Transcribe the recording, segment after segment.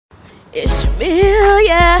It's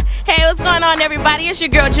Jahmelia. Hey, what's going on, everybody? It's your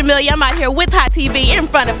girl Jahmelia. I'm out here with Hot TV in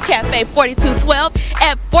front of Cafe 4212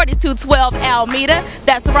 at 4212 Alameda.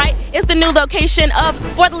 That's right. It's the new location of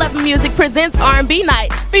For the Love of Music Presents R&B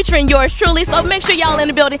Night featuring yours truly. So make sure y'all in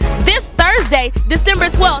the building this Thursday, December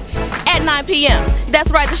 12th at 9 p.m.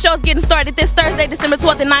 That's right. The show's getting started this Thursday, December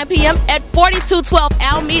 12th at 9 p.m. at 4212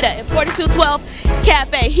 Alameda and 4212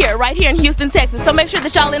 Cafe here, right here in Houston, Texas. So make sure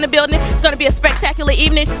that y'all in the building. It's going to be a spectacular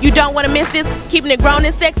evening. You don't want to miss this. Keeping it grown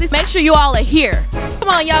and sexy. Make sure you all are here. Come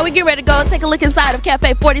on, y'all. We get ready to go take a look inside of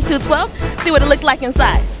Cafe 4212. See what it looks like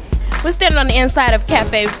inside. We're standing on the inside of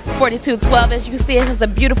Cafe 4212. As you can see, it has a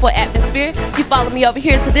beautiful atmosphere. You follow me over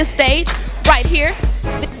here to this stage, right here.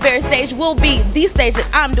 This very stage will be the stage that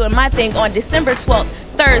I'm doing my thing on December 12th,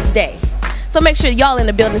 Thursday. So make sure y'all in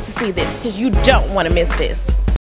the building to see this, because you don't want to miss this.